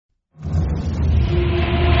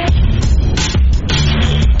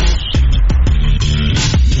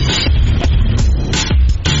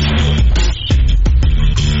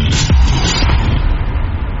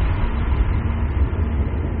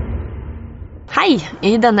Hei!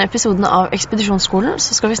 I denne episoden av Ekspedisjonsskolen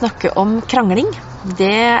så skal vi snakke om krangling. Det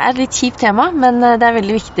et litt kjipt tema, men det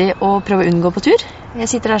veldig viktig å prøve å unngå på tur. Jeg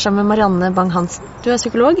sitter her sammen med Marianne Bang-Hansen. Du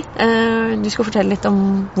psykolog. Du skal fortelle litt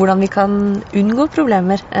om hvordan vi kan unngå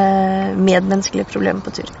problemer, medmenneskelige problemer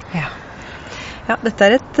på tur. Ja,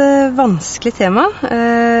 dette et vanskelig tema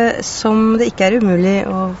som det ikke umulig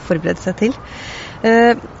å forberede seg til.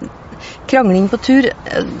 Krangling på tur,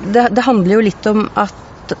 det handler jo litt om at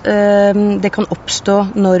det kan oppstå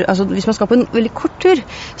hvis man skal på en veldig kort tur,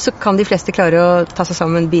 så kan de fleste klare å ta seg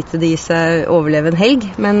sammen, bite det i seg, overleve en helg.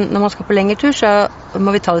 Men når man skal på lengre tur, så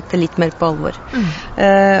må vi ta dette litt mer på alvor.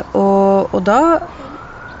 Og da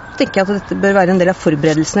tenker jeg at dette bør være en del av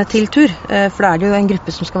forberedelsene til tur, for da det jo en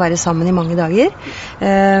gruppe som skal være sammen i mange dager.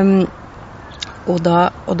 Og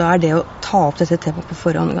da det å ta opp dette temaet på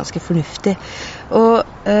forhånd ganske fornuftig. Og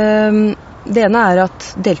det ene at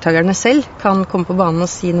deltakerne selv kan komme på banen og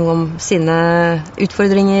si noe om sine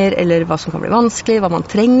utfordringer, eller hva som kan bli vanskelig, hva man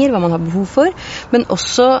trenger, hva man har behov for. Men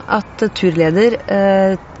også at turleder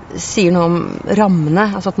sier noe om rammene,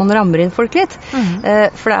 altså at man rammer inn folk litt.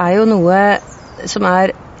 For det jo noe som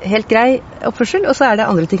helt grei oppførsel, og så det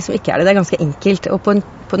andre ting som ikke det. Det ganske enkelt. Og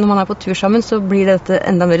når man på tur sammen, så blir dette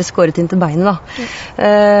enda mer skåret inn til beinet, da.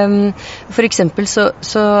 For eksempel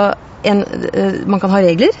man kan ha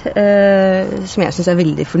regler som jeg synes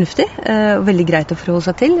veldig fornuftig og veldig greit å forholde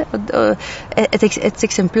seg til. Et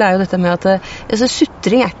eksempel jo dette med at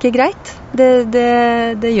sutring ikke greit.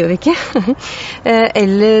 Det gjør vi ikke.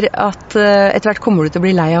 Eller at etter hvert kommer du til å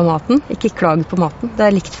bli lei av maten. Ikke klag på maten. Det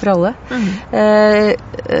likt for alle.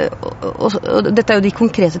 Og dette jo de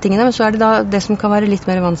konkrete tingene, men så det da det som kan være litt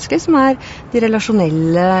mer vanskelig, som de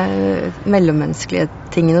relasjonelle, mellommenneskelige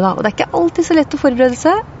tingene, da. Og det ikke alltid så lett å forberede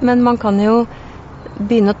seg, men man kan jo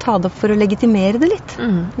begynne å ta det opp for å legitimere det litt.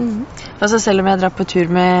 Altså selv om jeg drar på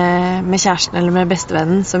tur med kjæresten eller med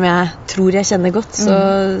bestevennen, som jeg tror jeg kjenner godt,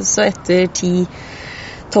 så etter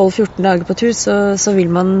 10-12-14 dager på tur, så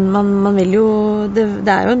vil man vil jo, det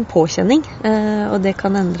jo en påkjenning, og det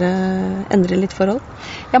kan endre litt forhold.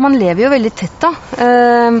 Ja, man lever jo veldig tett da.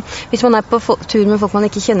 Hvis man på tur med folk man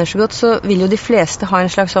ikke kjenner så godt, så vil jo de fleste ha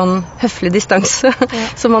en slags sånn høflig distanse,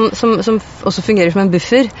 som også fungerer som en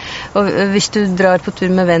buffer. Og hvis du drar på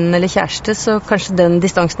tur med venn eller kjæreste, så kanskje den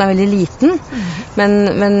distansen veldig liten.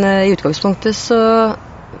 Men i utgangspunktet så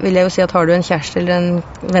vil jeg jo si at har du en kjæreste eller en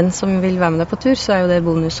venn som vil være med deg på tur, så jo det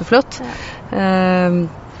bonus og flott.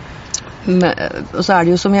 Og så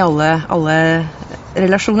det jo som i alle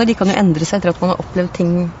relasjoner, de kan jo endre seg etter at man har opplevd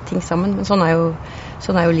ting sammen, men sånn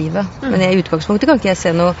jo livet. Men i utgangspunktet kan ikke jeg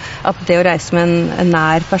se noe at det å reise med en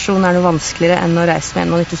nær person noe vanskeligere enn å reise med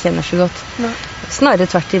en man ikke kjenner så godt. Snarere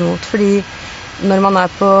tvert imot, fordi når man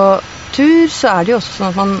på tur, så det jo også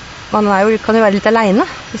sånn at man kan jo være litt alene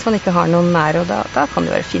hvis man ikke har noen nær, og da kan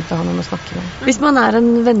det være fint å ha noen å snakke med. Hvis man en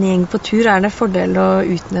vennegjeng på tur, det fordel å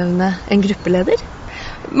utnevne en gruppeleder?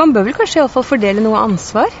 Man bør vel kanskje i alle fall fordele noe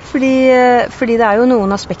ansvar, fordi det jo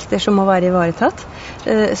noen aspekter som må være ivaretatt,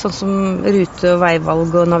 sånn som rute- og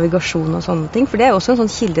veivalg og navigasjon og sånne ting, for det også en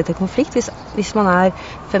sånn kilde til konflikt hvis man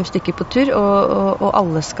 5 stykker på tur og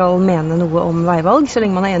alle skal mene noe om veivalg. Så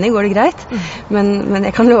lenge man enig går det greit, men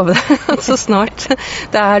jeg kan love deg at så snart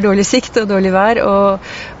det dårlig sikt og dårlig vær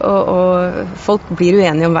og folk blir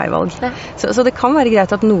uenige om veivalg, så det kan være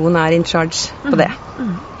greit at noen in charge på det.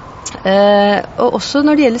 Og også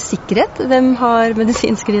når det gjelder sikkerhet, hvem har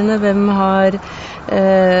medisinskrivene, hvem har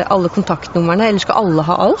alle kontaktnumrene, eller skal alle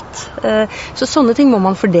ha alt? Så sånne ting må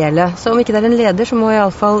man fordele. Så om ikke det en leder, så må i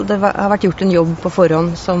alle fall det ha vært gjort en jobb på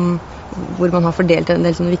forhånd hvor man har fordelt en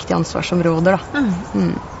del sånne viktige ansvarsområder, da.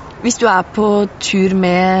 Hvis du på tur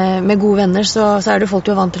med gode venner, så det folk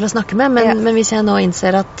du vant til å snakke med, men hvis jeg nå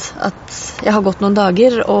innser at jeg har gått noen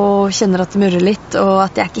dager og kjenner at det murrer litt, og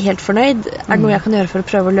at jeg ikke helt fornøyd, det noe jeg kan gjøre for å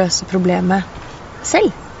prøve å løse problemet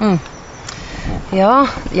selv? Ja,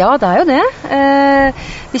 det jo det.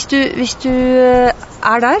 Hvis du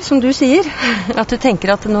der, som du sier, at du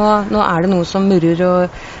tenker at nå det noe som murrer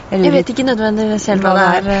jeg vet ikke nødvendigvis selv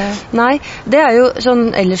hva det Nei, det jo sånn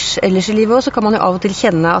ellers i livet også, så kan man jo av og til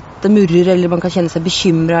kjenne at det murrer, eller man kan kjenne seg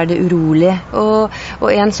bekymret, det urolig. Og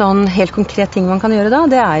en sånn helt konkret ting man kan gjøre da,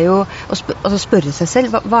 det jo å spørre seg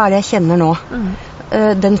selv, hva det jeg kjenner nå?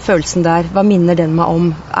 den følelsen der, hva minner den meg om?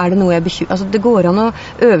 Det noe jeg bekymrer? Altså, det går an å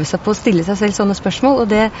øve seg på å stille seg selv sånne spørsmål, og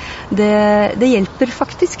det hjelper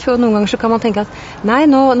faktisk. Og noen ganger så kan man tenke at nei,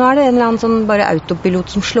 nå det en eller annen sånn bare autopilot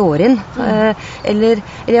som slår inn.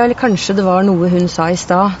 Eller kanskje det var noe hun sa i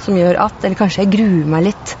stad som gjør at, eller kanskje jeg gruer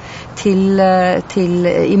meg litt til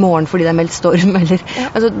i morgen fordi det meldt storm, eller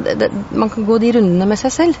altså, man kan gå de rundene med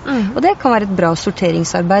seg selv, og det kan være et bra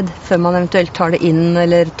sorteringsarbeid før man eventuelt tar det inn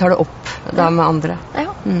eller tar det opp da med andre.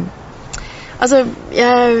 Altså,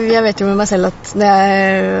 jeg vet jo med meg selv at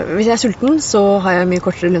hvis jeg er sulten, så har jeg mye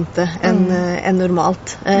kortere lunte enn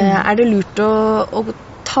normalt. Det lurt å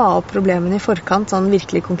ta opp problemene i forkant, sånn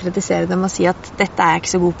virkelig konkretisere dem og si at dette jeg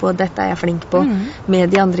ikke så god på, dette jeg flink på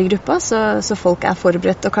med de andre i gruppa, så folk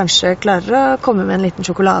forberedt og kanskje klarer å komme med en liten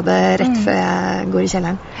sjokolade rett før jeg går i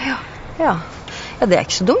kjelleren. Ja, det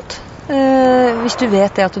ikke så dumt. Hvis du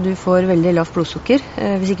vet det at du får veldig lavt blodsukker,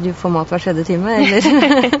 hvis ikke du får mat hver 3. time,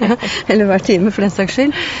 eller hver time for den saks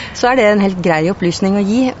skyld, så det en helt grei opplysning å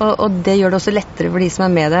gi, og det gjør det også lettere for de som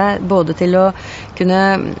med deg, både til å kunne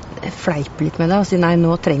fleipe litt med deg og si nei,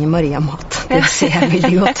 nå trenger Maria mat. Det ser jeg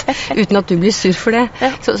veldig godt, uten at du blir sur for det.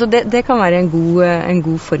 Så det kan være en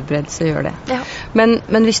god forberedelse å gjøre det.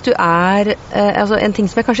 Men hvis du altså en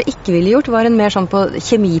ting som jeg kanskje ikke ville gjort, var en mer sånn på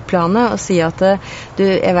kjemiplanet, å si at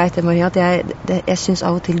jeg vet det, Maria, at jeg synes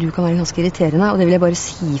av og til du kan være ganske irriterende, og det vil jeg bare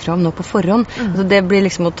si fra om nå på forhånd. Altså, det blir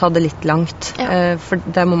liksom å ta det litt langt, for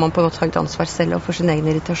der må man på en måte ta et ansvar selv og for sin egen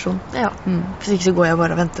irritasjon. Hvis ikke så går jeg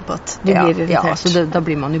bare og venter på at du blir irritert. Ja, så da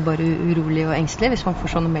blir man jo bare urolig og engstelig hvis man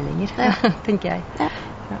får sånne meldinger, tenker jeg.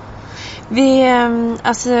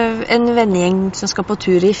 Altså en vennegjeng som skal på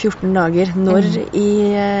tur i 14 dager, når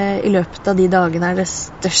i løpet av de dagene det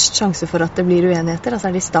størst sjanse for at det blir uenigheter?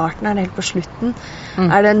 Altså det i starten, det helt på slutten?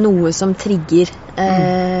 Det noe som trigger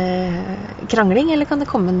krangling, eller kan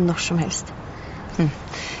det komme når som helst?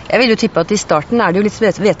 Jeg vil jo tippe at i starten det jo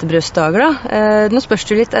litt hvetebrødsdager da. Nå spørs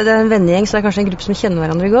det jo litt, det en vennegjeng, så det kanskje en gruppe som kjenner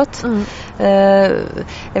hverandre godt.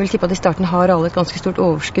 Jeg vil tippe at i starten har alle et ganske stort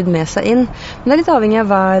overskudd med seg inn. Men det litt avhengig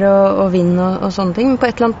av vær og vind og sånne ting. Men på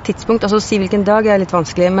et eller annet tidspunkt, altså å si hvilken dag litt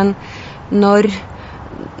vanskelig, men når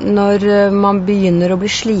man begynner å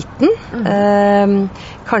bli sliten,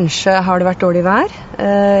 kanskje har det vært dårlig vær,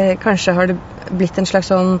 kanskje har det blitt en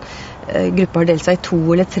slags sånn gruppa har delt seg i 2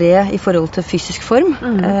 eller 3 i forhold til fysisk form.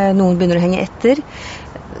 Noen begynner å henge etter.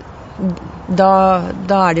 Da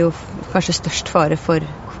det jo kanskje størst fare for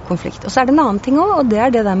konflikt. Og så det en annen ting også, og det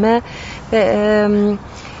det der med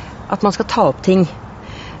at man skal ta opp ting.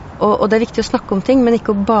 Og det viktig å snakke om ting, men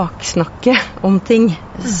ikke å baksnakke om ting.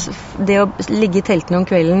 Det å ligge i teltene om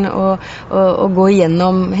kvelden og gå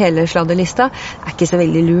igjennom hele sladderlista ikke så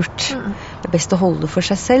veldig lurt. Det best å holde for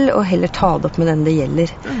seg selv og heller ta det opp med den det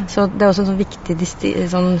gjelder. Så det også en sånn viktig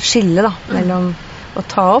sånn skille da, mellom å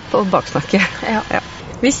ta opp og baksnakke.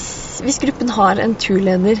 Hvis gruppen har en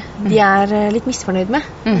turleder de litt misfornøyd med,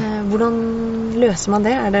 hvordan løser man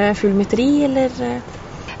det? Det full mytteri, eller...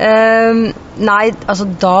 Nei, altså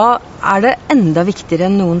da det enda viktigere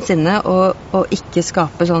enn noensinne å ikke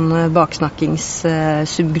skape sånne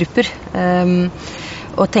baksnakkingssubgrupper,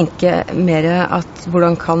 og tenke mer at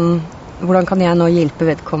hvordan kan jeg nå hjelpe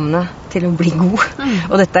vedkommende til å bli god?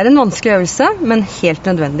 Og dette en vanskelig øvelse, men helt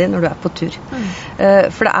nødvendig når du på tur.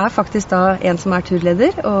 For det faktisk da en som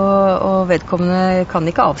turleder, og vedkommende kan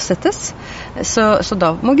ikke avsettes, så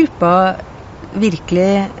da må gruppa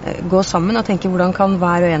virkelig gå sammen og tenke hvordan kan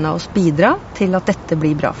hver og en av oss bidra til at dette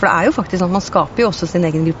blir bra. For det jo faktisk sånn at man skaper jo også sin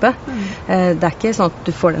egen gruppe. Det ikke sånn at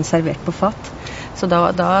du får den servert på fat. Så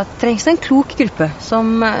da trengs det en klok gruppe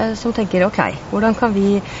som tenker, ok, hvordan kan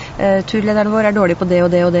vi, turlederen vår dårlig på det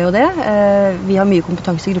og det og det og det, vi har mye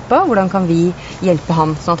kompetanse i gruppa, hvordan kan vi hjelpe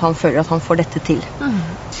han sånn at han føler at han får dette til?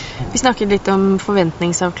 Vi snakket litt om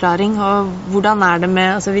forventningsavklaring, og hvordan det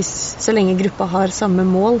med, altså så lenge gruppa har samme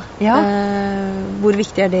mål, hvor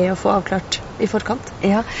viktig det å få avklart i forkant?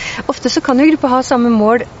 Ja, ofte så kan jo gruppa ha samme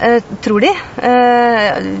mål, tror de.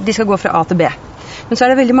 De skal gå fra A til B. Men så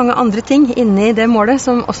det veldig mange andre ting inne i det målet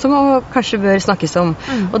som også kanskje bør snakkes om.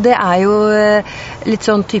 Og det jo litt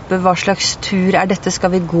sånn type, hva slags tur dette?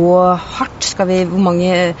 Skal vi gå hardt? Hvor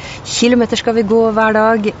mange kilometer skal vi gå hver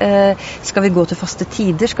dag? Skal vi gå til faste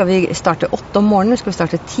tider? Skal vi starte 8 om morgenen? Skal vi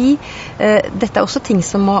starte 10? Dette også ting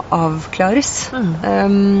som må avklares.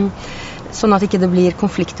 Sånn at ikke det blir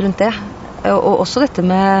konflikt rundt det. Og også dette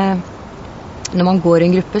med når man går i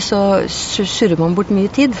en gruppe, så surrer man bort mye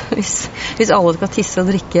tid hvis alle skal tisse og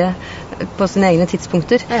drikke på sine egne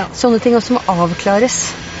tidspunkter. Sånne ting også må avklares.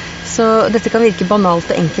 Så dette kan virke banalt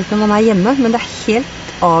og enkelt når man hjemme, men det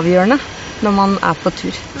helt avgjørende når man på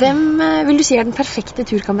tur. Hvem vil du si den perfekte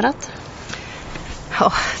turkamerat?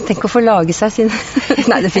 Tenk å få lage seg sin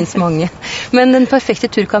Nei, det finnes mange. Men den perfekte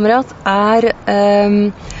turkamerat har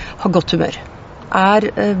godt humør.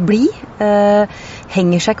 Blid,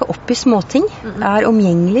 henger seg ikke opp i småting,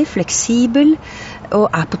 omgjengelig, fleksibel og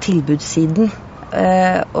på tilbudssiden.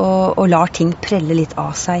 Og lar ting prelle litt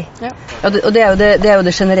av seg. Ja. Og det er jo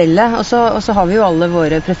det generelle. Og så har vi jo alle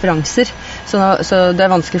våre preferanser. Så det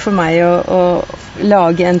er vanskelig for meg å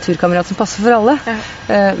lage en turkamerat som passer for alle. Ja.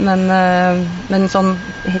 Men sånn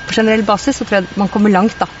på generell basis så tror jeg man kommer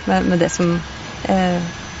langt da, med det som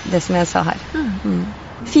jeg sa her.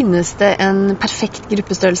 Finnes det en perfekt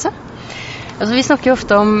gruppestørrelse? Altså, vi snakker jo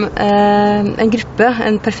ofte om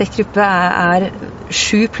en perfekt gruppe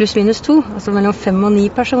 7 pluss minus 2, altså mellom 5 og 9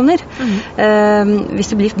 personer.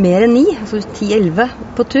 Hvis det blir mer enn 9, altså 10-11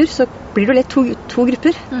 på tur, så blir det lett to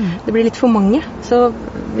grupper. Det blir litt for mange, så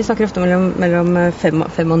vi snakker ofte mellom 5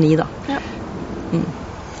 og 9 da. Ja.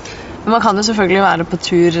 Man kan jo selvfølgelig være på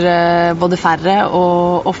tur både færre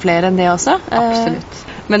og flere enn det også. Absolutt.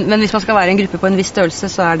 Men hvis man skal være en gruppe på en viss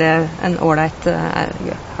størrelse, så det en ålreit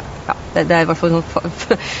det i hvert fall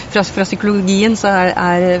fra psykologien så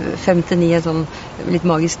 5 til 9 et sånn litt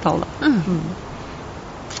magisk tall da.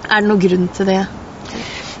 Er det noen grunn til det?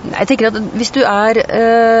 Nei, jeg tenker at hvis du er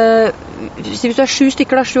 7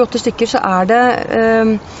 stykker da, 7-8 stykker, så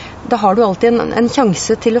da har du alltid en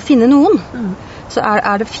sjanse til å finne noen. Så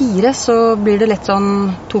det 4, så blir det lett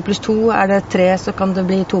sånn 2 pluss 2, det 3, så kan det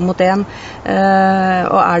bli 2 mot 1,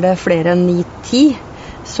 og det flere enn 9-10,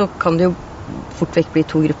 så kan det jo fort vekk bli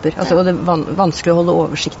 2 grupper. Altså, og det vanskelig å holde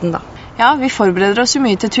oversikten da. Ja, vi forbereder oss jo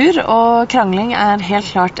mye til tur, og krangling helt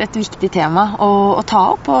klart et viktig tema å ta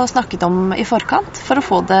opp og snakke om i forkant for å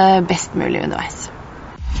få det best mulig underveis.